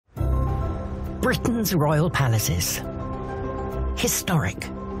Britain's royal palaces. Historic.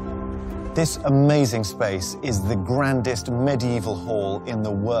 This amazing space is the grandest medieval hall in the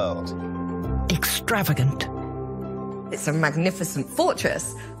world. Extravagant. It's a magnificent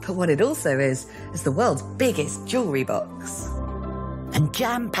fortress, but what it also is the world's biggest jewellery box. And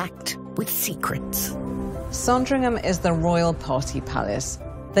jam-packed with secrets. Sandringham is the royal party palace.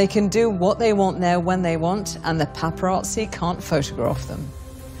 They can do what they want there when they want, and the paparazzi can't photograph them.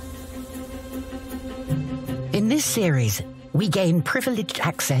 In this series, we gain privileged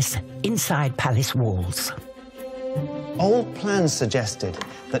access inside palace walls. Old plans suggested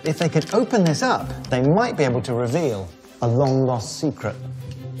that if they could open this up, they might be able to reveal a long-lost secret.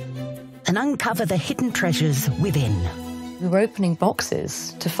 And uncover the hidden treasures within. We were opening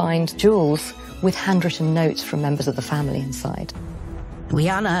boxes to find jewels with handwritten notes from members of the family inside. We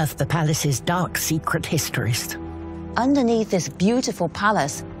unearth the palace's dark secret histories. Underneath this beautiful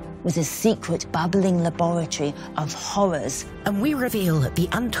palace was a secret bubbling laboratory of horrors. And we reveal the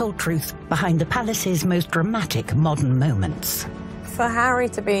untold truth behind the palace's most dramatic modern moments. For Harry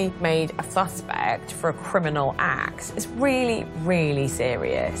to be made a suspect for a criminal act is really, really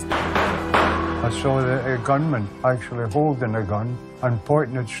serious. I saw a gunman actually holding a gun and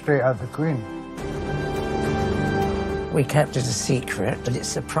pointing it straight at the Queen. We kept it a secret, but it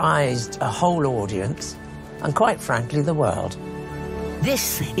surprised a whole audience and, quite frankly, the world.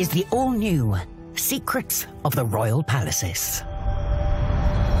 This is the all-new Secrets of the Royal Palaces.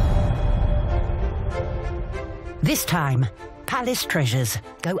 This time, palace treasures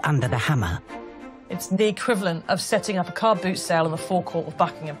go under the hammer. It's the equivalent of setting up a car boot sale on the forecourt of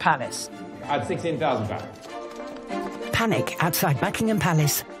Buckingham Palace. At £16,000. Panic outside Buckingham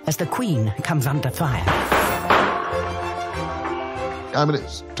Palace as the Queen comes under fire. I mean,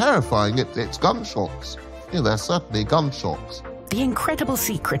 it's terrifying. It's gunshots. You know, they're certainly gunshots. The incredible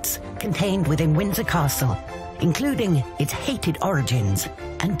secrets contained within Windsor Castle, including its hated origins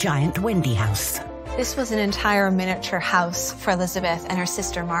and giant Wendy House. This was an entire miniature house for Elizabeth and her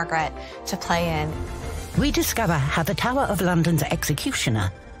sister Margaret to play in. We discover how the Tower of London's executioner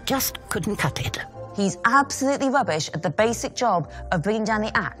just couldn't cut it. He's absolutely rubbish at the basic job of bringing down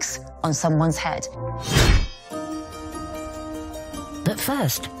the axe on someone's head. But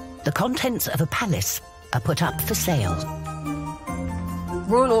first, the contents of a palace are put up for sale.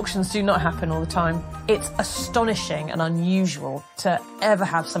 Royal auctions do not happen all the time. It's astonishing and unusual to ever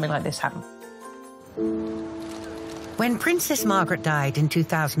have something like this happen. When Princess Margaret died in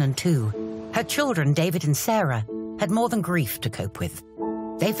 2002, her children, David and Sarah, had more than grief to cope with.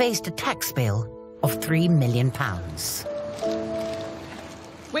 They faced a tax bill of £3 million.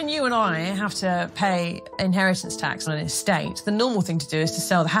 When you and I have to pay inheritance tax on an estate, the normal thing to do is to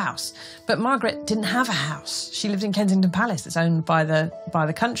sell the house. But Margaret didn't have a house. She lived in Kensington Palace, that's owned by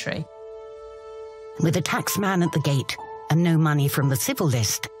the country. With a taxman at the gate and no money from the civil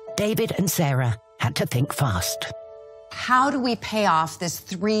list, David and Sarah had to think fast. How do we pay off this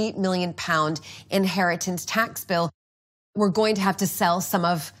 £3 million inheritance tax bill? We're going to have to sell some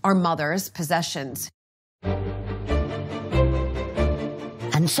of our mother's possessions.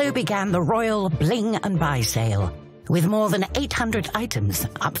 And so began the royal bling and buy sale, with more than 800 items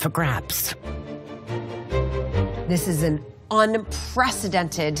up for grabs. This is an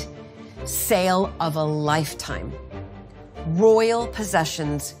unprecedented sale of a lifetime. Royal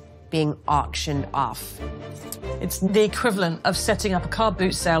possessions being auctioned off. It's the equivalent of setting up a car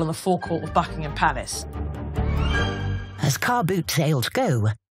boot sale on the forecourt of Buckingham Palace. As car boot sales go,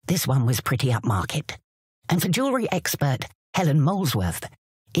 this one was pretty upmarket. And for jewellery expert Helen Molesworth,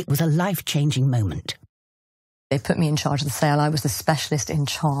 it was a life-changing moment. They put me in charge of the sale. I was the specialist in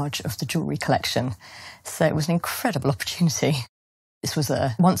charge of the jewellery collection. So it was an incredible opportunity. This was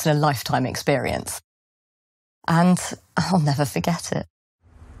a once-in-a-lifetime experience. And I'll never forget it.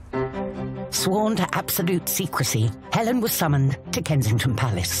 Sworn to absolute secrecy, Helen was summoned to Kensington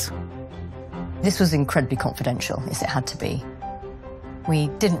Palace. This was incredibly confidential, as it had to be. We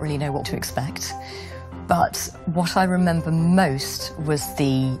didn't really know what to expect. But what I remember most was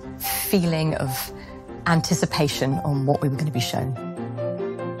the feeling of anticipation on what we were going to be shown.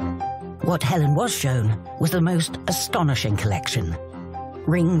 What Helen was shown was the most astonishing collection.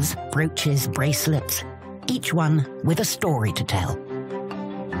 Rings, brooches, bracelets, each one with a story to tell.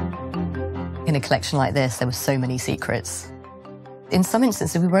 In a collection like this, there were so many secrets. In some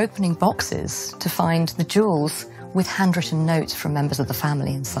instances, we were opening boxes to find the jewels with handwritten notes from members of the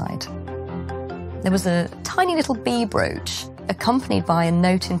family inside. There was a tiny little bee brooch accompanied by a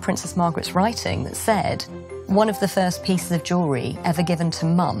note in Princess Margaret's writing that said, "One of the first pieces of jewellery ever given to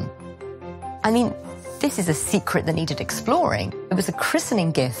Mum." I mean, this is a secret that needed exploring. It was a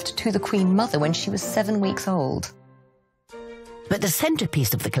christening gift to the Queen Mother when she was 7 weeks old. But the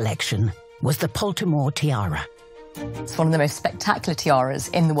centrepiece of the collection was the Poltimore tiara. It's one of the most spectacular tiaras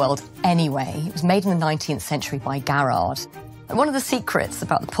in the world anyway. It was made in the 19th century by Garrard. And one of the secrets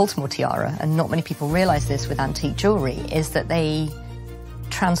about the Poltimore tiara, and not many people realise this with antique jewellery, is that they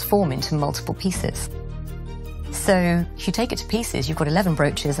transform into multiple pieces. So if you take it to pieces, you've got 11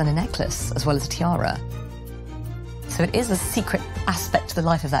 brooches and a necklace, as well as a tiara. So it is a secret aspect to the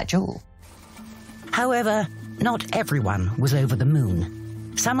life of that jewel. However, not everyone was over the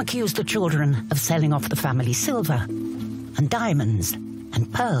moon. Some accused the children of selling off the family silver and diamonds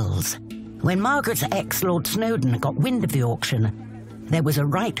and pearls. When Margaret's ex, Lord Snowdon, got wind of the auction, there was a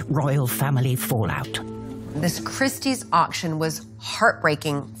right royal family fallout. This Christie's auction was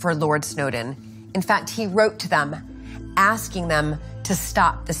heartbreaking for Lord Snowdon. In fact, he wrote to them, asking them to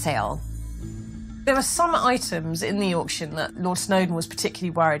stop the sale. There were some items in the auction that Lord Snowdon was particularly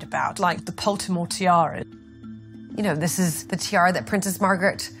worried about, like the Poltimore tiara. You know, this is the tiara that Princess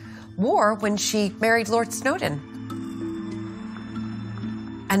Margaret wore when she married Lord Snowdon.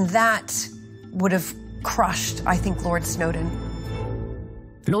 And that would have crushed, I think, Lord Snowdon.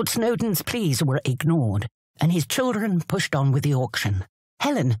 Lord Snowdon's pleas were ignored, and his children pushed on with the auction.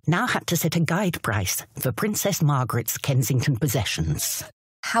 Helen now had to set a guide price for Princess Margaret's Kensington possessions.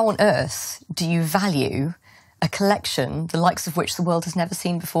 How on earth do you value a collection the likes of which the world has never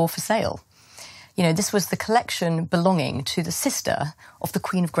seen before for sale? You know, this was the collection belonging to the sister of the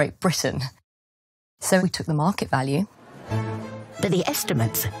Queen of Great Britain. So we took the market value. But the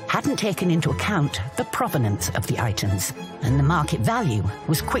estimates hadn't taken into account the provenance of the items, and the market value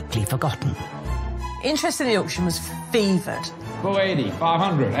was quickly forgotten. Interest in the auction was fevered. 480,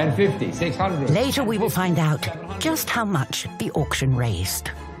 550, 600. Later we will find out just how much the auction raised.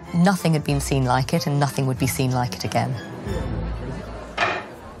 Nothing had been seen like it, and nothing would be seen like it again.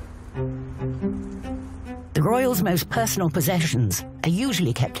 The royals' most personal possessions are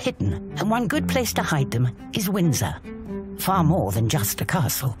usually kept hidden, and one good place to hide them is Windsor. Far more than just a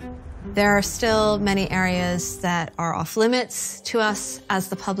castle. There are still many areas that are off limits to us as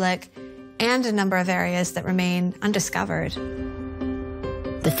the public, and a number of areas that remain undiscovered.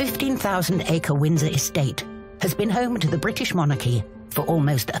 The 15,000-acre Windsor estate has been home to the British monarchy for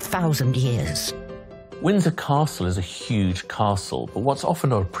almost 1,000 years. Windsor Castle is a huge castle, but what's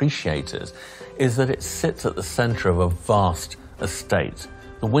often not appreciated is that it sits at the centre of a vast estate.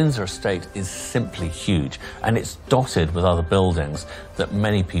 The Windsor estate is simply huge, and it's dotted with other buildings that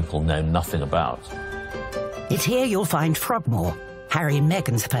many people know nothing about. It's here you'll find Frogmore, Harry and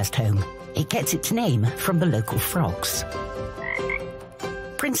Meghan's first home. It gets its name from the local frogs.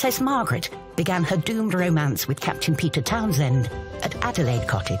 Princess Margaret began her doomed romance with Captain Peter Townsend at Adelaide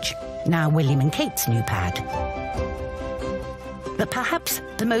Cottage, now William and Kate's new pad. But perhaps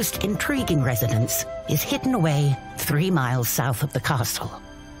the most intriguing residence is hidden away 3 miles south of the castle.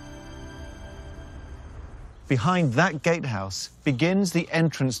 Behind that gatehouse begins the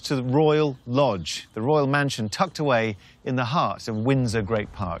entrance to the Royal Lodge, the royal mansion tucked away in the heart of Windsor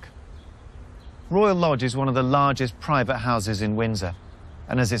Great Park. Royal Lodge is one of the largest private houses in Windsor,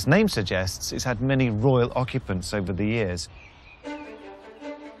 and as its name suggests, it's had many royal occupants over the years.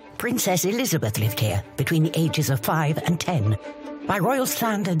 Princess Elizabeth lived here between the ages of 5 and 10. By royal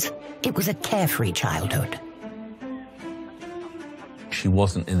standards, it was a carefree childhood. She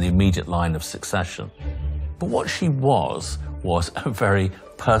wasn't in the immediate line of succession. But what she was a very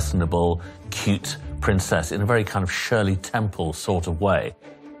personable, cute princess in a very kind of Shirley Temple sort of way.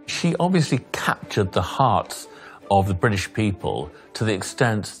 She obviously captured the hearts of the British people to the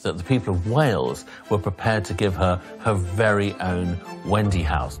extent that the people of Wales were prepared to give her her very own Wendy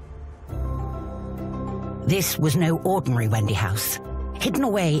house. This was no ordinary Wendy house. Hidden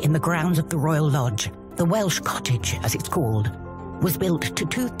away in the grounds of the Royal Lodge, the Welsh Cottage, as it's called, was built to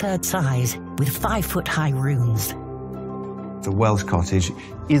 2/3 size with 5-foot-high rooms. The Welsh Cottage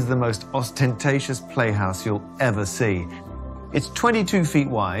is the most ostentatious playhouse you'll ever see. It's 22 feet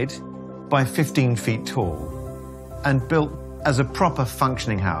wide by 15 feet tall and built as a proper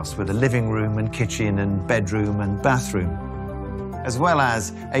functioning house with a living room and kitchen and bedroom and bathroom, as well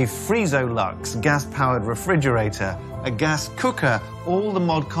as a Frezolux gas-powered refrigerator, a gas cooker, all the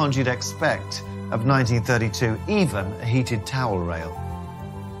mod cons you'd expect of 1932, even a heated towel rail.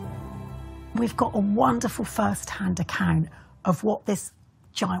 We've got a wonderful first-hand account of what this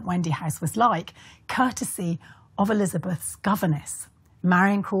giant Wendy house was like, courtesy of Elizabeth's governess,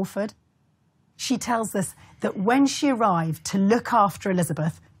 Marion Crawford. She tells us that when she arrived to look after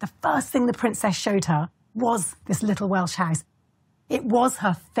Elizabeth, the first thing the princess showed her was this little Welsh house. It was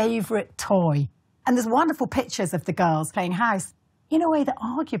her favourite toy. And there's wonderful pictures of the girls playing house. in a way that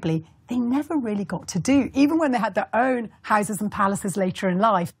arguably they never really got to do, even when they had their own houses and palaces later in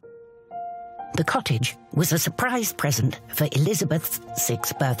life. The cottage was a surprise present for Elizabeth's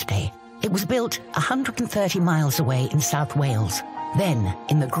 6th birthday. It was built 130 miles away in South Wales, then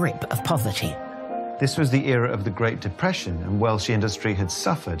in the grip of poverty. This was the era of the Great Depression, and Welsh industry had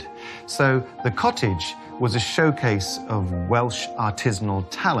suffered. So the cottage was a showcase of Welsh artisanal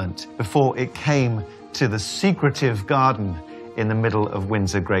talent before it came to the secretive garden in the middle of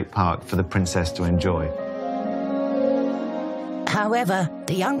Windsor Great Park for the princess to enjoy. However,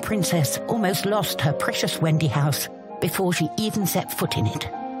 the young princess almost lost her precious Wendy house before she even set foot in it.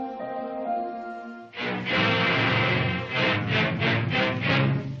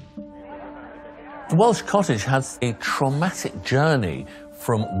 The Welsh cottage has a traumatic journey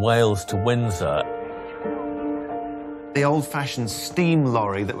from Wales to Windsor. The old-fashioned steam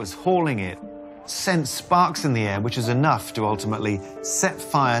lorry that was hauling it sent sparks in the air, which is enough to ultimately set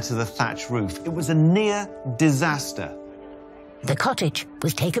fire to the thatch roof. It was a near disaster. The cottage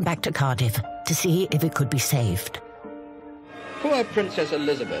was taken back to Cardiff to see if it could be saved. Poor Princess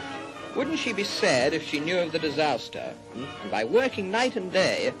Elizabeth. Wouldn't she be sad if she knew of the disaster? And by working night and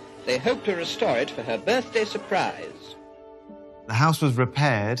day, they hope to restore it for her birthday surprise. The house was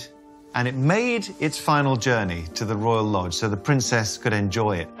repaired, and it made its final journey to the Royal Lodge so the princess could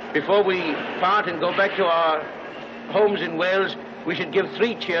enjoy it. Before we part and go back to our homes in Wales, we should give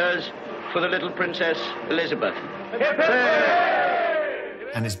 3 cheers for the little Princess Elizabeth.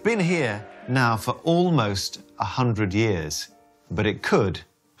 And it's been here now for almost 100 years, but it could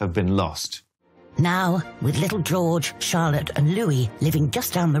have been lost. Now, with little George, Charlotte and Louis living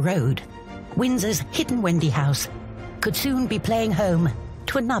just down the road, Windsor's hidden Wendy house could soon be playing home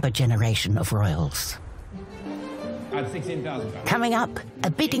to another generation of royals. At £16,000. Coming up, a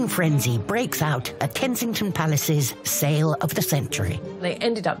bidding frenzy breaks out at Kensington Palace's Sale of the Century. They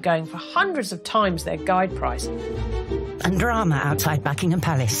ended up going for hundreds of times their guide price. And drama outside Buckingham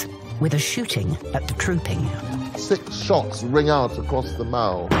Palace, with a shooting at the trooping. 6 shots ring out across the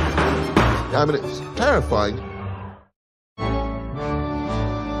Mall. I mean, it's terrifying.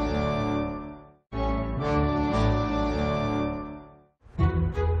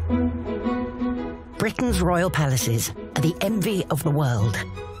 Britain's royal palaces are the envy of the world,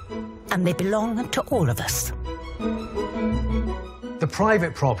 and they belong to all of us. The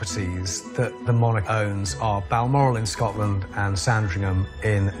private properties that the monarch owns are Balmoral in Scotland and Sandringham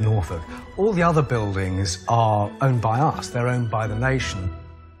in Norfolk. All the other buildings are owned by us. They're owned by the nation.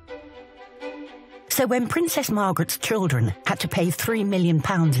 So when Princess Margaret's children had to pay £3 million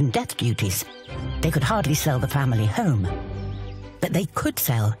in death duties, they could hardly sell the family home. But they could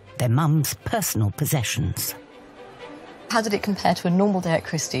sell their mum's personal possessions. How did it compare to a normal day at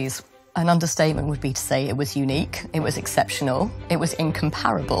Christie's? An understatement would be to say it was unique, it was exceptional, it was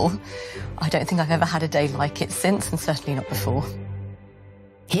incomparable. I don't think I've ever had a day like it since, and certainly not before.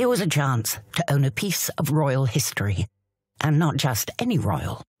 Here was a chance to own a piece of royal history, and not just any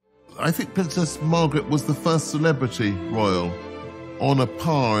royal. I think Princess Margaret was the first celebrity royal, on a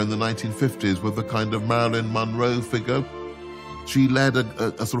par in the 1950s with the kind of Marilyn Monroe figure. She led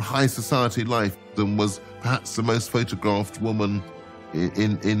a sort of high society life and was perhaps the most photographed woman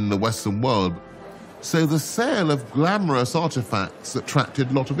in the Western world. So the sale of glamorous artifacts attracted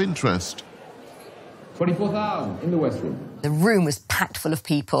a lot of interest. 24,000 in the West Room. The room was packed full of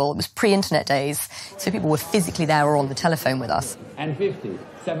people. It was pre-internet days, so people were physically there or on the telephone with us. And 50,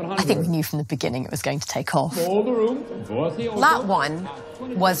 700. I think we knew from the beginning it was going to take off. For the room, Lot 1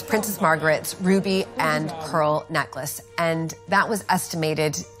 was Princess Margaret's ruby and pearl necklace, and that was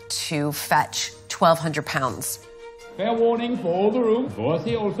estimated to fetch £1,200. Fair warning for the room,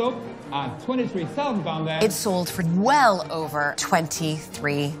 Vorsey also, at £23,000 there. It sold for well over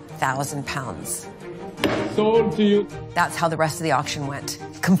 £23,000. Sold to you. That's how the rest of the auction went.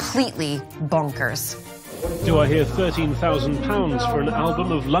 Completely bonkers. Do I hear £13,000 for an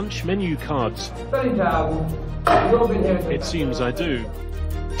album of lunch menu cards? 30,000. It seems I do.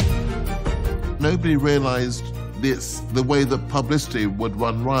 Nobody realised the way that publicity would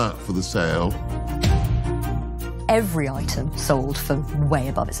run riot for the sale. Every item sold for way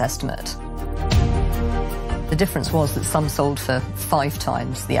above its estimate. The difference was that some sold for 5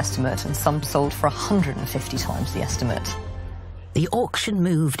 times the estimate and some sold for 150 times the estimate. The auction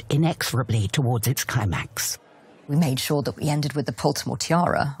moved inexorably towards its climax. We made sure that we ended with the Baltimore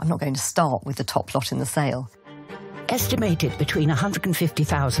tiara. I'm not going to start with the top lot in the sale. Estimated between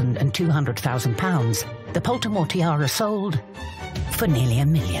 £150,000 and £200,000, the Baltimore tiara sold for nearly £1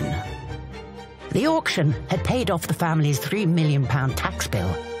 million. The auction had paid off the family's £3 million tax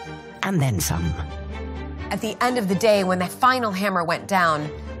bill, and then some. At the end of the day, when the final hammer went down,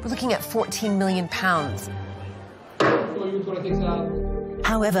 we're looking at 14 million pounds.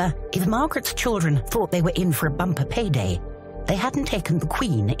 However, if Margaret's children thought they were in for a bumper payday, they hadn't taken the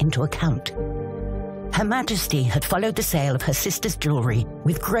Queen into account. Her Majesty had followed the sale of her sister's jewellery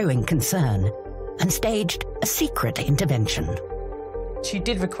with growing concern and staged a secret intervention. She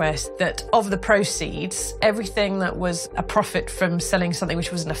did request that of the proceeds, everything that was a profit from selling something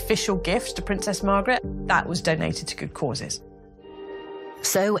which was an official gift to Princess Margaret, that was donated to good causes.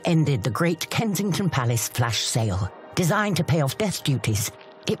 So ended the great Kensington Palace flash sale. Designed to pay off death duties,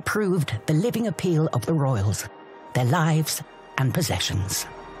 it proved the living appeal of the royals, their lives and possessions.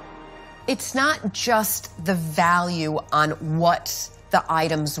 It's not just the value on what the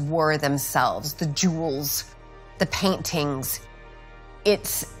items were themselves, the jewels, the paintings.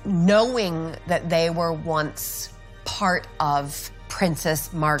 It's knowing that they were once part of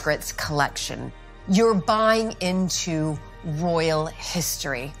Princess Margaret's collection. You're buying into royal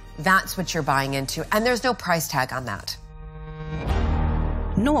history. That's what you're buying into, and there's no price tag on that.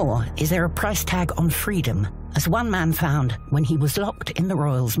 Nor is there a price tag on freedom, as one man found when he was locked in the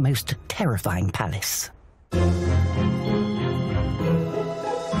royals' most terrifying palace.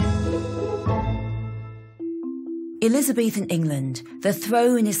 Elizabethan England, the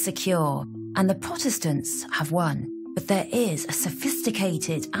throne is secure, and the Protestants have won. But there is a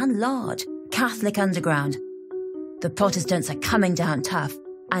sophisticated and large Catholic underground. The Protestants are coming down tough,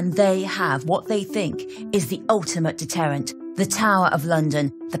 and they have what they think is the ultimate deterrent, the Tower of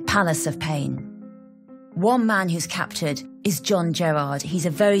London, the Palace of Pain. One man who's captured is John Gerard. He's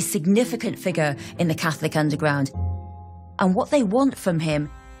a very significant figure in the Catholic underground. And what they want from him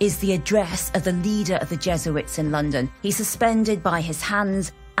is the address of the leader of the Jesuits in London. He's suspended by his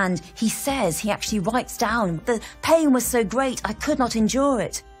hands, and he says, he actually writes down, the pain was so great I could not endure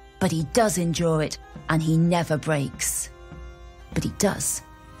it. But he does endure it, and he never breaks. But he does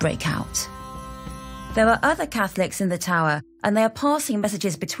break out. There are other Catholics in the tower, and they are passing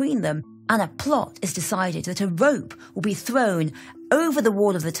messages between them, and a plot is decided that a rope will be thrown over the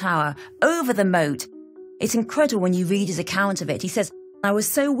wall of the tower, over the moat. It's incredible when you read his account of it. He says, I was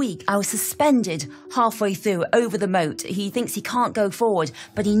so weak, I was suspended halfway through over the moat. He thinks he can't go forward,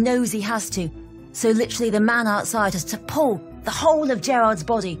 but he knows he has to. So literally the man outside has to pull the whole of Gerard's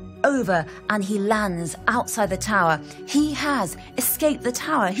body over, and he lands outside the tower. He has escaped the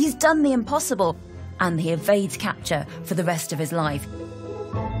tower. He's done the impossible, and he evades capture for the rest of his life.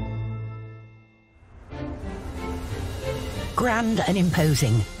 Grand and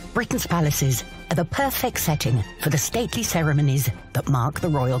imposing, Britain's palaces are the perfect setting for the stately ceremonies that mark the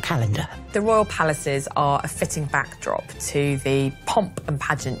royal calendar. The royal palaces are a fitting backdrop to the pomp and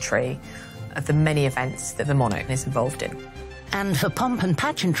pageantry of the many events that the monarch is involved in. And for pomp and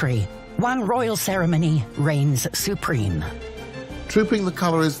pageantry, one royal ceremony reigns supreme. Trooping the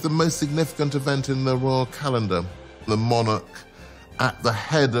Colour is the most significant event in the royal calendar. The monarch, at the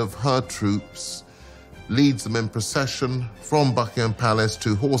head of her troops, leads them in procession from Buckingham Palace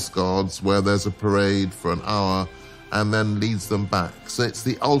to Horse Guards, where there's a parade for an hour, and then leads them back. So it's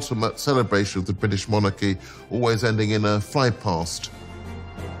the ultimate celebration of the British monarchy, always ending in a fly-past.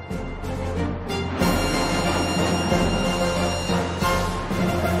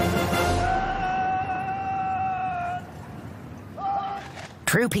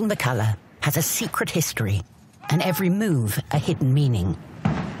 Trooping the Colour has a secret history, and every move a hidden meaning.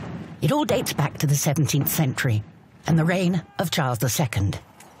 It all dates back to the 17th century and the reign of Charles II.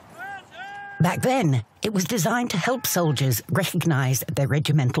 Back then, it was designed to help soldiers recognise their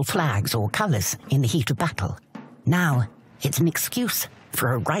regimental flags or colours in the heat of battle. Now, it's an excuse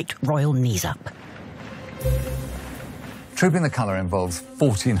for a right royal knees-up. Trooping the Colour involves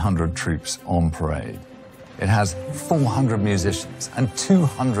 1,400 troops on parade. It has 400 musicians and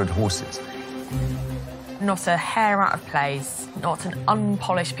 200 horses. Not a hair out of place, not an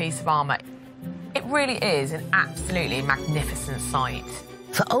unpolished piece of armour. It really is an absolutely magnificent sight.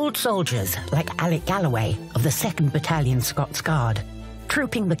 For old soldiers like Alec Galloway of the 2nd Battalion Scots Guard,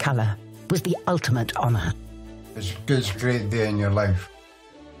 Trooping the Colour was the ultimate honour. It's a great day in your life,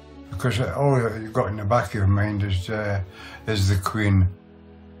 because all you've got in the back of your mind is the Queen.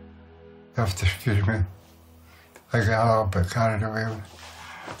 You have to excuse me. I get a little bit carried away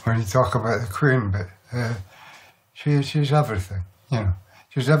when you talk about the Queen, but she's everything, you know.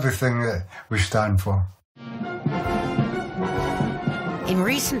 She's everything that we stand for. In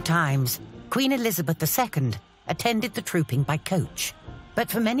recent times, Queen Elizabeth II attended the trooping by coach, but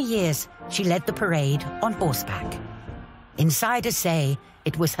for many years she led the parade on horseback. Insiders say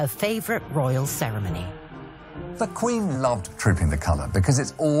it was her favourite royal ceremony. The Queen loved Trooping the Colour because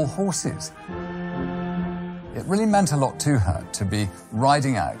it's all horses. It really meant a lot to her to be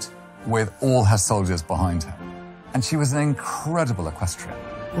riding out with all her soldiers behind her. And she was an incredible equestrian.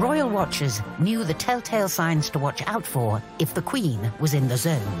 Royal watchers knew the telltale signs to watch out for if the Queen was in the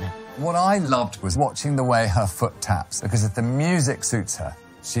zone. What I loved was watching the way her foot taps, because if the music suits her,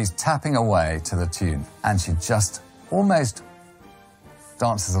 she's tapping away to the tune, and she just almost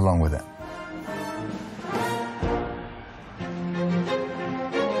dances along with it.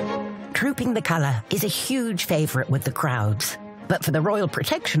 Trooping the colour is a huge favourite with the crowds, but for the Royal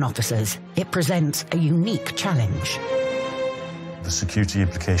Protection Officers, it presents a unique challenge. The security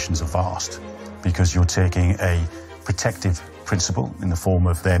implications are vast, because you're taking a protective principle in the form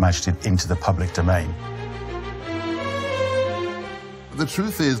of Their Majesty into the public domain. The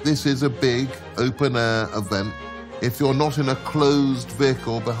truth is, this is a big, open-air event. If you're not in a closed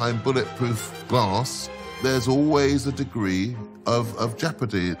vehicle behind bulletproof glass, there's always a degree of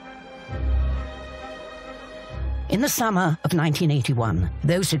jeopardy. In the summer of 1981,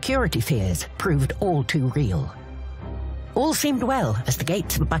 those security fears proved all too real. All seemed well as the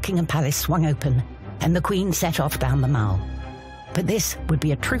gates of Buckingham Palace swung open and the Queen set off down the Mall. But this would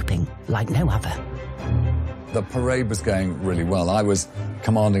be a trooping like no other. The parade was going really well. I was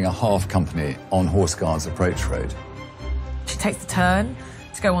commanding a half company on Horse Guards Approach Road. She takes the turn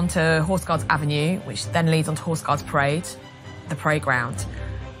to go onto Horse Guards Avenue, which then leads onto Horse Guards Parade, the parade ground.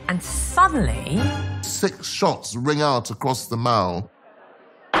 And suddenly... 6 shots ring out across the Mall.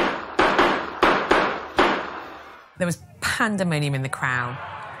 There was pandemonium in the crowd.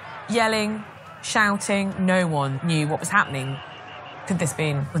 Yelling, shouting, no one knew what was happening. Could this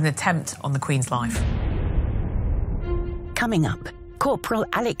be an attempt on the Queen's life? Coming up, Corporal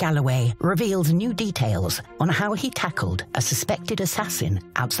Alec Galloway reveals new details on how he tackled a suspected assassin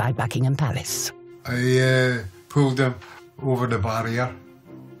outside Buckingham Palace. I pulled him over the barrier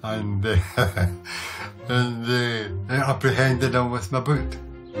and apprehended him with my boot.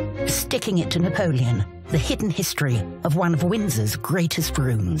 Sticking it to Napoleon, the hidden history of one of Windsor's greatest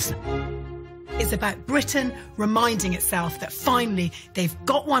rooms. It's about Britain reminding itself that finally they've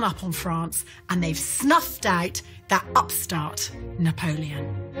got one up on France and they've snuffed out that upstart Napoleon.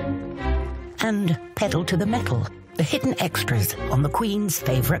 And pedal to the metal, the hidden extras on the Queen's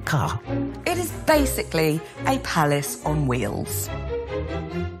favourite car. It is basically a palace on wheels.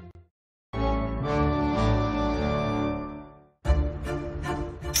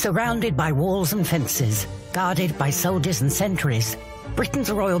 Surrounded by walls and fences, guarded by soldiers and sentries,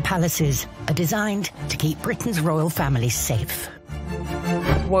 Britain's royal palaces are designed to keep Britain's royal family safe.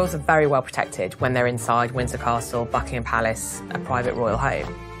 Royals are very well protected when they're inside Windsor Castle, Buckingham Palace, a private royal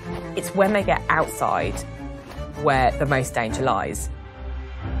home. It's when they get outside where the most danger lies.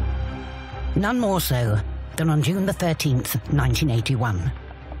 None more so than on June the 13th, 1981.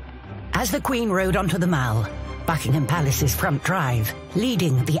 As the Queen rode onto the Mall, Buckingham Palace's front drive,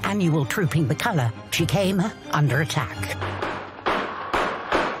 leading the annual Trooping the Colour, she came under attack.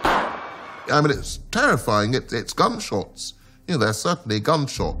 I mean, it's terrifying. It's gunshots. You know, there's certainly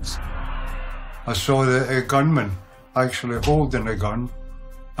gunshots. I saw a gunman actually holding a gun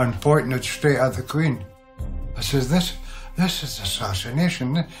and pointing it straight at the Queen. I says, this is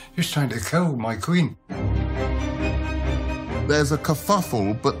assassination. He's trying to kill my Queen. There's a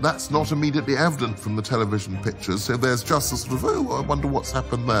kerfuffle, but that's not immediately evident from the television pictures, so there's just a sort of, oh, I wonder what's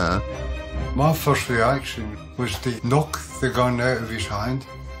happened there. My first reaction was to knock the gun out of his hand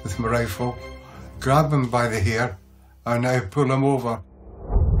with my rifle, grab him by the hair, and I pull him over.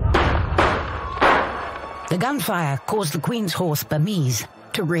 The gunfire caused the Queen's horse, Burmese,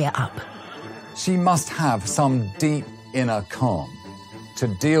 to rear up. She must have some deep inner calm to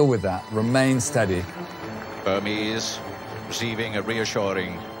deal with that, remain steady. Burmese receiving a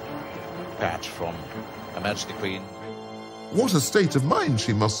reassuring pat from Her Majesty Queen. What a state of mind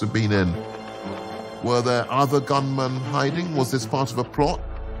she must have been in. Were there other gunmen hiding? Was this part of a plot?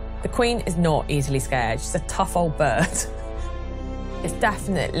 The Queen is not easily scared. She's a tough old bird. It's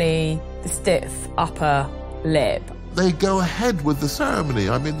definitely the stiff upper lip. They go ahead with the ceremony.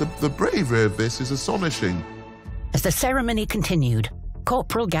 I mean, the bravery of this is astonishing. As the ceremony continued,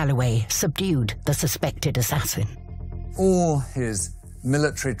 Corporal Galloway subdued the suspected assassin. All his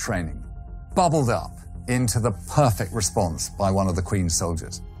military training bubbled up into the perfect response by one of the Queen's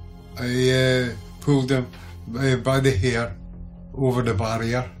soldiers. I pulled him by the hair over the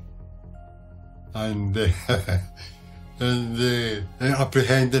barrier and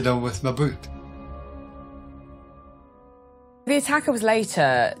apprehended him with my boot. The attacker was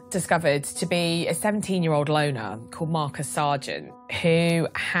later discovered to be a 17-year-old loner called Marcus Sargent, who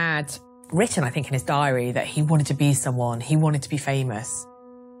had written, I think, in his diary that he wanted to be someone, he wanted to be famous.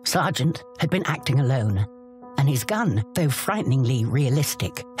 Sargent had been acting alone. and his gun, though frighteningly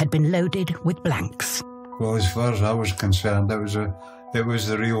realistic, had been loaded with blanks. Well, as far as I was concerned, it was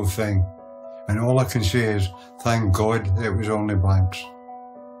the real thing. And all I can say is, thank God it was only blanks.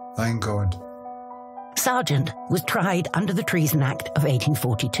 Thank God. Sargent was tried under the Treason Act of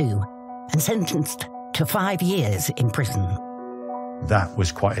 1842 and sentenced to 5 years in prison. That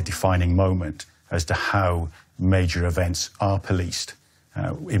was quite a defining moment as to how major events are policed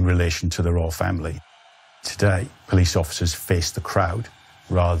in relation to the royal family. Today, police officers face the crowd,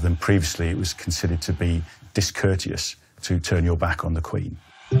 rather than previously it was considered to be discourteous to turn your back on the Queen.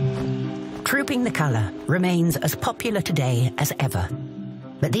 Trooping the colour remains as popular today as ever.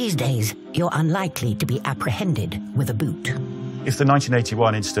 But these days, you're unlikely to be apprehended with a boot. If the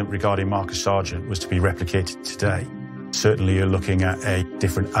 1981 incident regarding Marcus Sargent was to be replicated today, certainly you're looking at a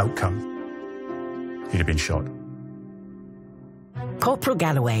different outcome. He'd have been shot. Corporal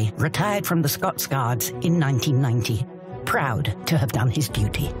Galloway retired from the Scots Guards in 1990, proud to have done his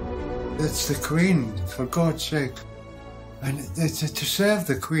duty. It's the Queen, for God's sake. And to serve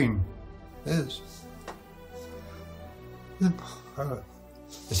the Queen is...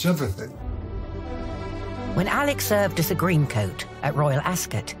 It's everything. When Alex served as a greencoat at Royal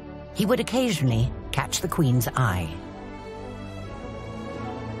Ascot, he would occasionally catch the Queen's eye.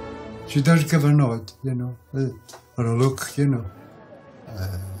 She does give a nod, you know, or a look, you know.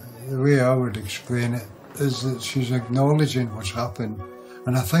 The way I would explain it is that she's acknowledging what's happened,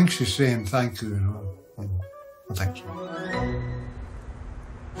 and I think she's saying thank you, you know. I think so.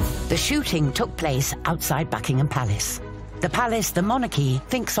 The shooting took place outside Buckingham Palace, the palace the monarchy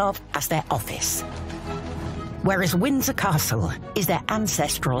thinks of as their office, whereas Windsor Castle is their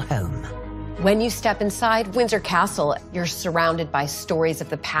ancestral home. When you step inside Windsor Castle, you're surrounded by stories of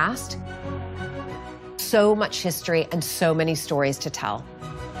the past. So much history and so many stories to tell.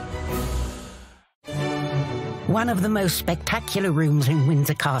 One of the most spectacular rooms in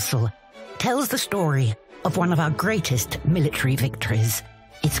Windsor Castle tells the story of one of our greatest military victories.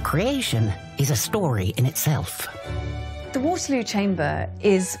 Its creation is a story in itself. The Waterloo Chamber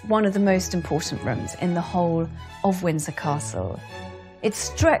is one of the most important rooms in the whole of Windsor Castle. It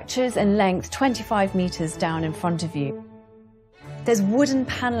stretches in length 25 metres down in front of you. There's wooden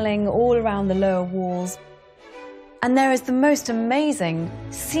panelling all around the lower walls. And there is the most amazing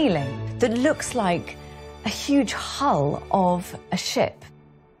ceiling that looks like a huge hull of a ship.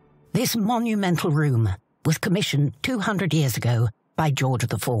 This monumental room was commissioned 200 years ago by George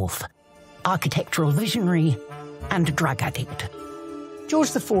IV, architectural visionary and drug addict.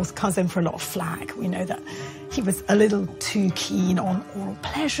 George IV comes in for a lot of flack. We know that he was a little too keen on oral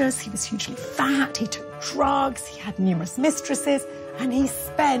pleasures, he was hugely fat, he took drugs, he had numerous mistresses, and he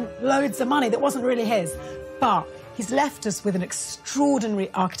spent loads of money that wasn't really his. But he's left us with an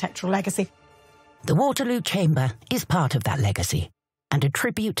extraordinary architectural legacy. The Waterloo Chamber is part of that legacy and a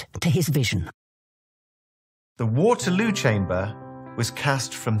tribute to his vision. The Waterloo Chamber was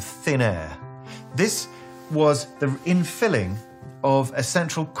cast from thin air. This was the infilling of a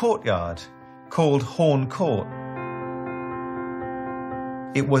central courtyard called Horn Court.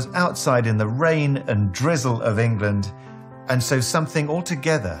 It was outside in the rain and drizzle of England, and so something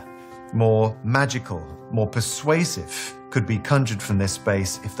altogether more magical, more persuasive could be conjured from this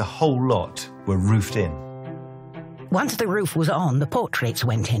space if the whole lot were roofed in. Once the roof was on, the portraits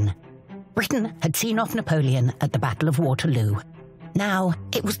went in. Britain had seen off Napoleon at the Battle of Waterloo. Now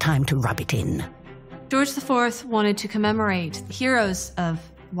it was time to rub it in. George IV wanted to commemorate the heroes of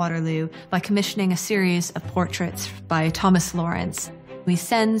Waterloo by commissioning a series of portraits by Thomas Lawrence. He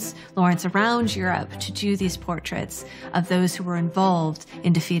sends Lawrence around Europe to do these portraits of those who were involved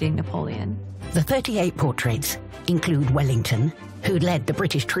in defeating Napoleon. The 38 portraits include Wellington, who led the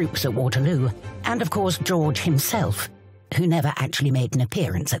British troops at Waterloo, and of course George himself, who never actually made an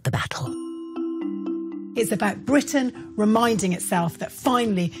appearance at the battle. It's about Britain reminding itself that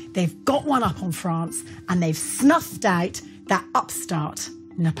finally they've got one up on France and they've snuffed out that upstart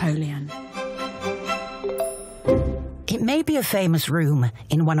Napoleon. It may be a famous room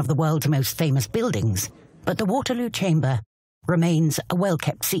in one of the world's most famous buildings, but the Waterloo Chamber remains a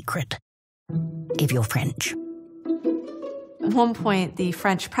well-kept secret, if you're French. At one point, the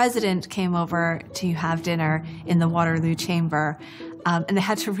French president came over to have dinner in the Waterloo Chamber, and they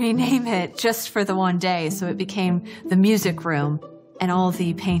had to rename it just for the one day, so it became the music room. And all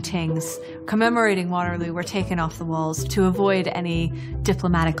the paintings commemorating Waterloo were taken off the walls to avoid any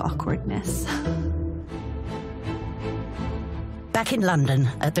diplomatic awkwardness. Back in London,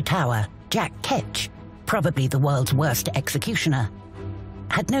 at the Tower, Jack Ketch, probably the world's worst executioner,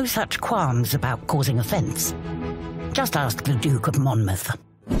 had no such qualms about causing offence. Just ask the Duke of Monmouth.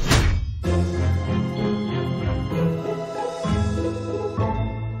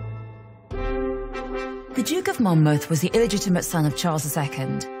 The Duke of Monmouth was the illegitimate son of Charles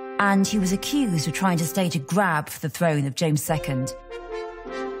II, and he was accused of trying to stage a grab for the throne of James II.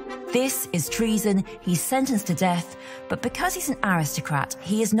 This is treason. He's sentenced to death, but because he's an aristocrat,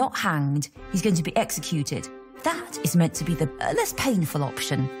 he is not hanged. He's going to be executed. That is meant to be the less painful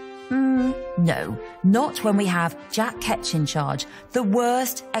option. No, not when we have Jack Ketch in charge, the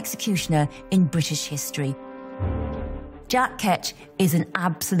worst executioner in British history. Jack Ketch is an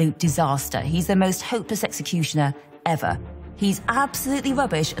absolute disaster. He's the most hopeless executioner ever. He's absolutely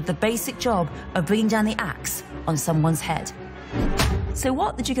rubbish at the basic job of bringing down the axe on someone's head. So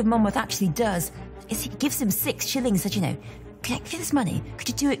what the Duke of Monmouth actually does is he gives him 6 shillings, said, you know, can I give you this money? Could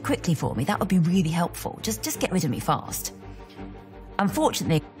you do it quickly for me? That would be really helpful. Just get rid of me fast.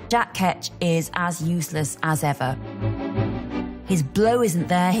 Unfortunately, Jack Ketch is as useless as ever. His blow isn't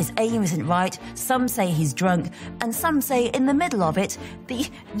there, his aim isn't right, some say he's drunk, and some say in the middle of it, the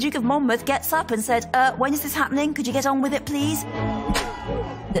Duke of Monmouth gets up and said, when is this happening? Could you get on with it, please?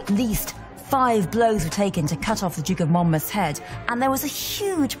 At least 5 blows were taken to cut off the Duke of Monmouth's head, and there was a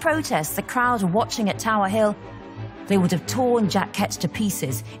huge protest. The crowd were watching at Tower Hill. They would have torn Jack Ketch to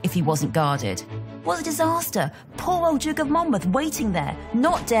pieces if he wasn't guarded. What a disaster! Poor old Duke of Monmouth waiting there,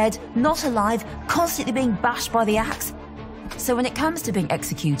 not dead, not alive, constantly being bashed by the axe. So when it comes to being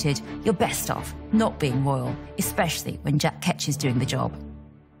executed, you're best off not being royal, especially when Jack Ketch is doing the job.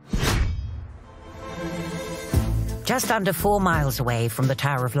 Just under 4 miles away from the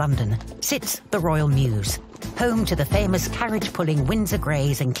Tower of London sits the Royal Mews, home to the famous carriage-pulling Windsor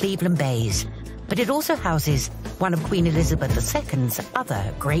Greys and Cleveland Bays. But it also houses one of Queen Elizabeth II's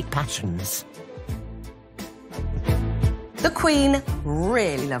other great passions. The Queen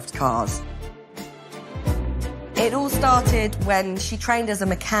really loved cars. It all started when she trained as a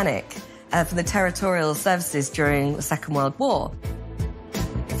mechanic for the territorial services during the Second World War.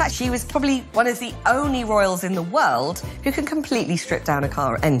 In fact, she was probably one of the only royals in the world who can completely strip down a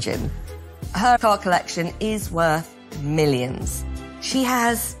car engine. Her car collection is worth millions. She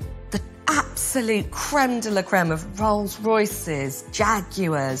has the absolute creme de la creme of Rolls-Royces,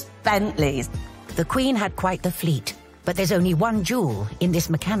 Jaguars, Bentleys. The Queen had quite the fleet, but there's only one jewel in this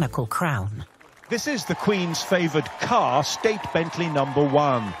mechanical crown. This is the Queen's favoured car, State Bentley No.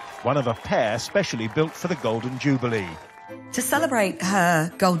 1, one of a pair specially built for the Golden Jubilee. To celebrate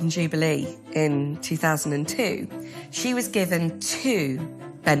her Golden Jubilee in 2002, she was given 2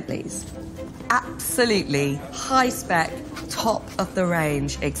 Bentleys. Absolutely high-spec,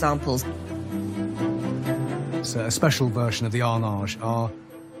 top-of-the-range examples. It's a special version of the Arnage.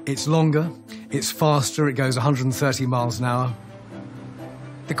 It's longer, it's faster, it goes 130 miles an hour.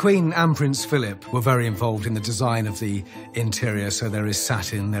 The Queen and Prince Philip were very involved in the design of the interior, so there is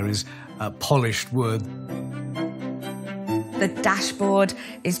satin, there is polished wood. The dashboard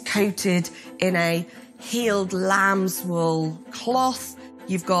is coated in a heeled lamb's wool cloth.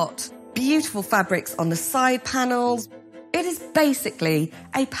 You've got beautiful fabrics on the side panels. It is basically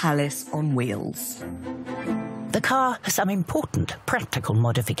a palace on wheels. The car has some important practical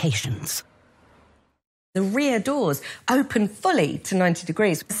modifications. The rear doors open fully to 90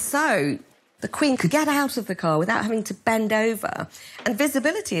 degrees, so the Queen could get out of the car without having to bend over. And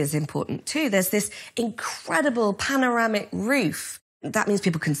visibility is important too. There's this incredible panoramic roof. That means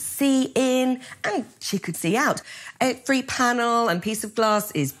people can see in and she could see out. Every panel and piece of glass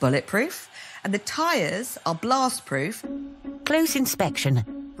is bulletproof, and the tyres are blast-proof. Close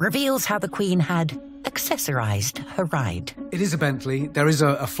inspection reveals how the Queen had accessorised her ride. It is a Bentley. There is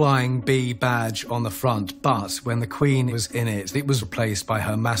a Flying B badge on the front, but when the Queen was in it, it was replaced by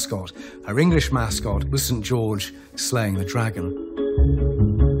her mascot. Her English mascot was St. George slaying the dragon.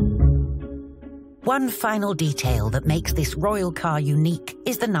 One final detail that makes this royal car unique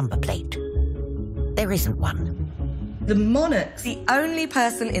is the number plate. There isn't one. The monarch's the only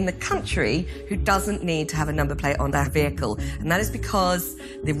person in the country who doesn't need to have a number plate on their vehicle, and that is because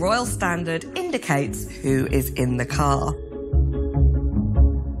the royal standard indicates who is in the car.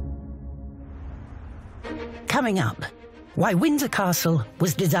 Coming up, why Windsor Castle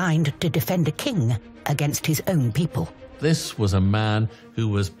was designed to defend a king against his own people. This was a man who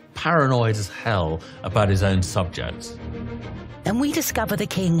was paranoid as hell about his own subjects. And we discover the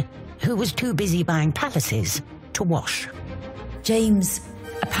king who was too busy buying palaces to wash. James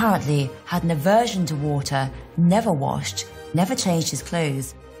apparently had an aversion to water, never washed, never changed his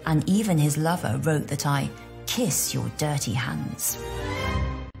clothes, and even his lover wrote that I kiss your dirty hands.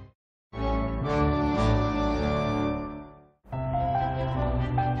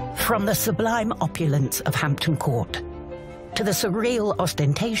 From the sublime opulence of Hampton Court to the surreal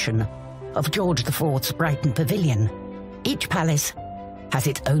ostentation of George IV's Brighton Pavilion, each palace has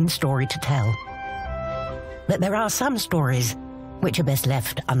its own story to tell. But there are some stories which are best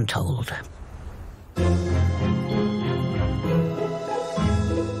left untold.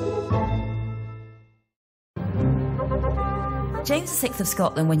 James VI of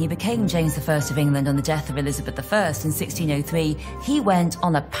Scotland, when he became James I of England on the death of Elizabeth I in 1603, he went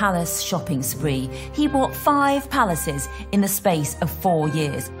on a palace shopping spree. He bought 5 palaces in the space of 4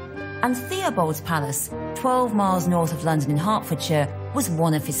 years. And Theobald's Palace, 12 miles north of London in Hertfordshire, was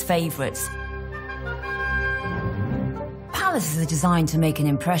one of his favourites. Palaces are designed to make an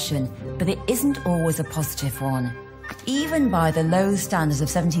impression, but it isn't always a positive one. Even by the low standards of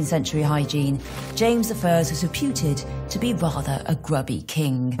 17th century hygiene, James I was reputed to be rather a grubby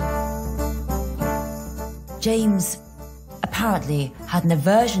king. James apparently had an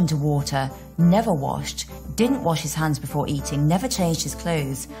aversion to water, never washed, didn't wash his hands before eating, never changed his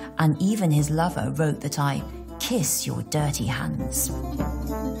clothes, and even his lover wrote that I kiss your dirty hands.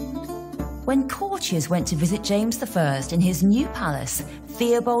 When courtiers went to visit James I in his new palace,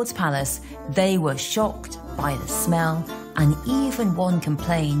 Theobald's Palace, they were shocked by the smell, and even one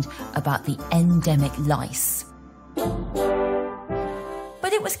complained about the endemic lice.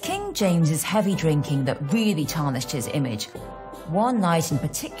 But it was King James's heavy drinking that really tarnished his image. One night in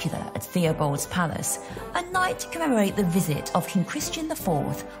particular at Theobald's Palace, a night to commemorate the visit of King Christian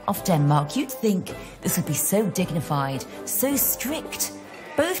IV of Denmark. You'd think this would be so dignified, so strict.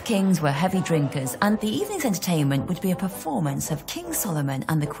 Both kings were heavy drinkers, and the evening's entertainment would be a performance of King Solomon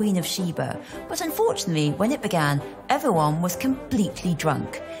and the Queen of Sheba. But unfortunately, when it began, everyone was completely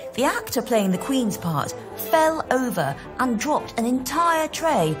drunk. The actor playing the Queen's part fell over and dropped an entire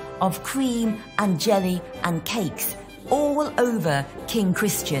tray of cream and jelly and cakes all over King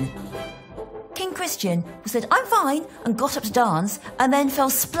Christian. King Christian said, "I'm fine," and got up to dance, and then fell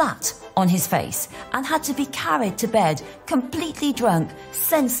splat on his face and had to be carried to bed, completely drunk,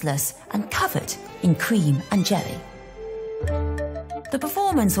 senseless, and covered in cream and jelly. The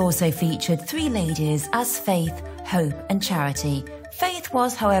performance also featured 3 ladies as Faith, Hope, and Charity. Faith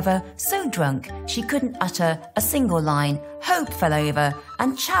was, however, so drunk she couldn't utter a single line. Hope fell over,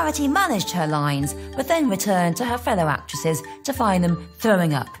 and Charity managed her lines, but then returned to her fellow actresses to find them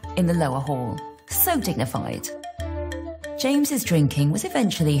throwing up in the lower hall. So dignified. James's drinking was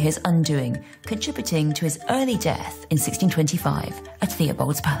eventually his undoing, contributing to his early death in 1625 at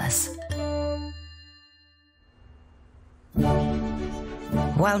Theobald's Palace.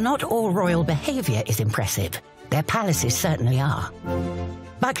 While not all royal behaviour is impressive, their palaces certainly are.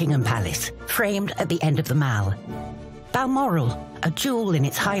 Buckingham Palace, framed at the end of the Mall. Balmoral, a jewel in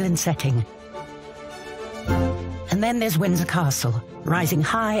its Highland setting. And then there's Windsor Castle, rising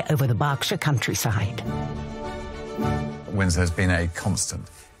high over the Berkshire countryside. Windsor has been a constant.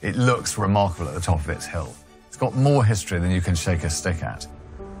 It looks remarkable at the top of its hill. It's got more history than you can shake a stick at.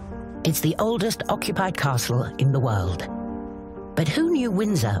 It's the oldest occupied castle in the world. But who knew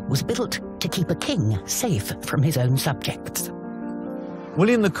Windsor was built to keep a king safe from his own subjects?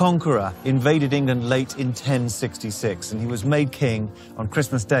 William the Conqueror invaded England late in 1066, and he was made king on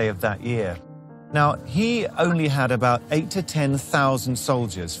Christmas Day of that year. Now, he only had about 8,000 to 10,000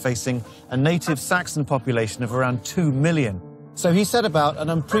 soldiers facing a native Saxon population of around 2 million. So he set about an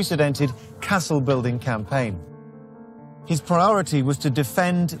unprecedented castle-building campaign. His priority was to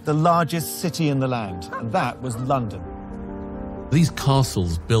defend the largest city in the land, and that was London. These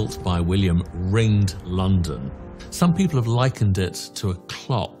castles built by William ringed London. Some people have likened it to a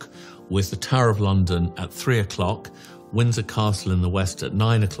clock, with the Tower of London at 3 o'clock, Windsor Castle in the west at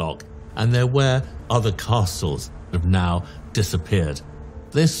 9 o'clock, and they're where other castles have now disappeared.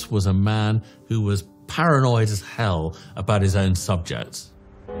 This was a man who was paranoid as hell about his own subjects.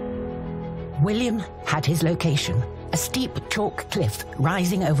 William had his location, a steep chalk cliff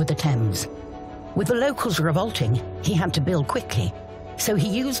rising over the Thames. With the locals revolting, he had to build quickly, so he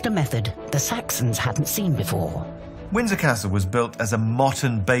used a method the Saxons hadn't seen before. Windsor Castle was built as a motte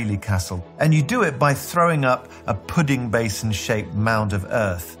and bailey castle, and you do it by throwing up a pudding basin-shaped mound of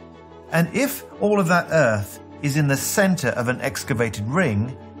earth. And if all of that earth is in the centre of an excavated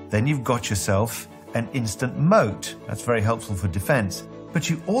ring, then you've got yourself an instant moat. That's very helpful for defence. But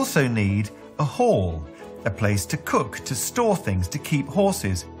you also need a hall, a place to cook, to store things, to keep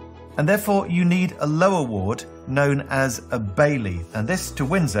horses. And therefore you need a lower ward known as a bailey. And this, to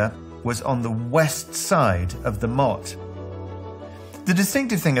Windsor, was on the west side of the motte. The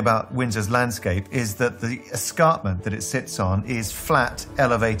distinctive thing about Windsor's landscape is that the escarpment that it sits on is flat,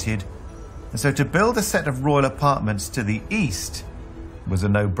 elevated. And so to build a set of royal apartments to the east was a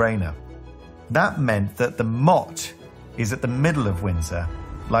no-brainer. That meant that the motte is at the middle of Windsor,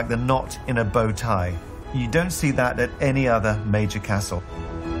 like the knot in a bow tie. You don't see that at any other major castle.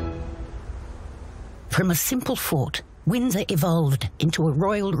 From a simple fort, Windsor evolved into a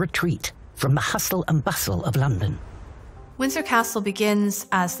royal retreat from the hustle and bustle of London. Windsor Castle begins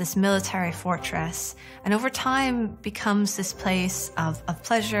as this military fortress, and over time becomes this place of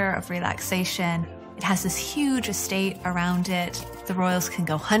pleasure, of relaxation. It has this huge estate around it. The royals can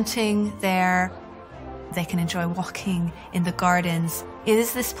go hunting there. They can enjoy walking in the gardens. It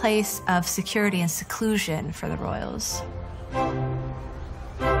is this place of security and seclusion for the royals.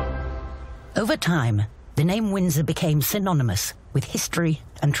 Over time, the name Windsor became synonymous with history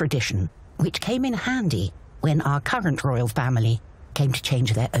and tradition, which came in handy when our current royal family came to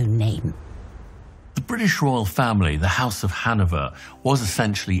change their own name. The British royal family, the House of Hanover, was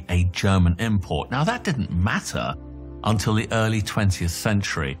essentially a German import. Now, that didn't matter until the early 20th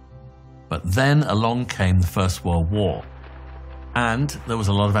century. But then along came the First World War, and there was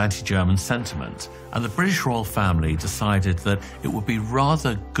a lot of anti-German sentiment, and the British royal family decided that it would be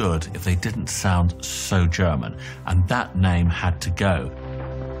rather good if they didn't sound so German, and that name had to go.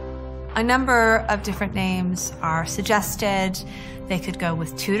 A number of different names are suggested. They could go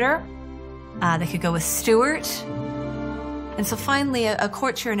with Tudor, they could go with Stuart. And so finally, a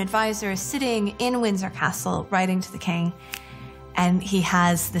courtier and advisor is sitting in Windsor Castle writing to the king, and he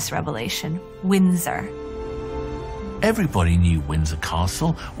has this revelation: Windsor. Everybody knew Windsor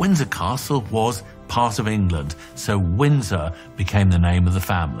Castle. Windsor Castle was part of England, so Windsor became the name of the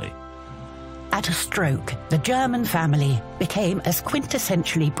family. At a stroke, the German family became as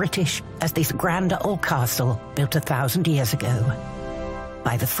quintessentially British as this grand old castle built 1,000 years ago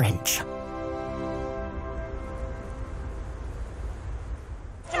by the French.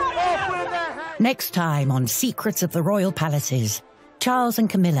 Next time on Secrets of the Royal Palaces, Charles and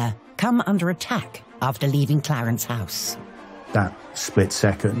Camilla come under attack after leaving Clarence House. That split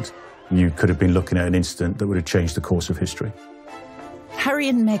second, you could have been looking at an incident that would have changed the course of history. Harry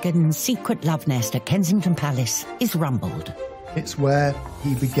and Meghan's secret love nest at Kensington Palace is rumbled. It's where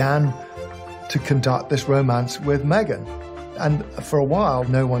he began to conduct this romance with Meghan. And for a while,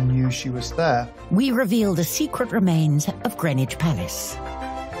 no one knew she was there. We reveal the secret remains of Greenwich Palace.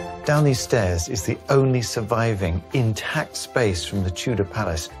 Down these stairs is the only surviving intact space from the Tudor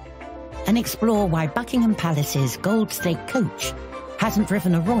palace. And explore why Buckingham Palace's Gold State coach hasn't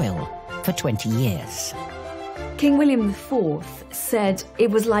driven a royal for 20 years. King William IV said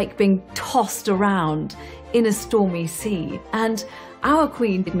it was like being tossed around in a stormy sea, and our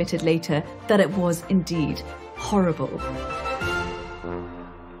Queen admitted later that it was indeed horrible.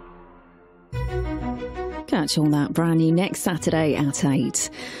 Catch all that brand new next Saturday at 8.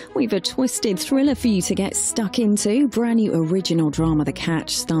 We've a twisted thriller for you to get stuck into. Brand new original drama The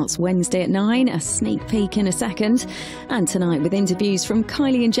Catch starts Wednesday at 9, a sneak peek in a second. And tonight with interviews from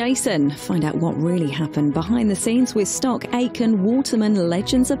Kylie and Jason. Find out what really happened behind the scenes with Stock, Aitken, Waterman,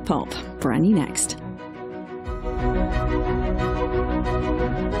 Legends of Pop. Brand new next.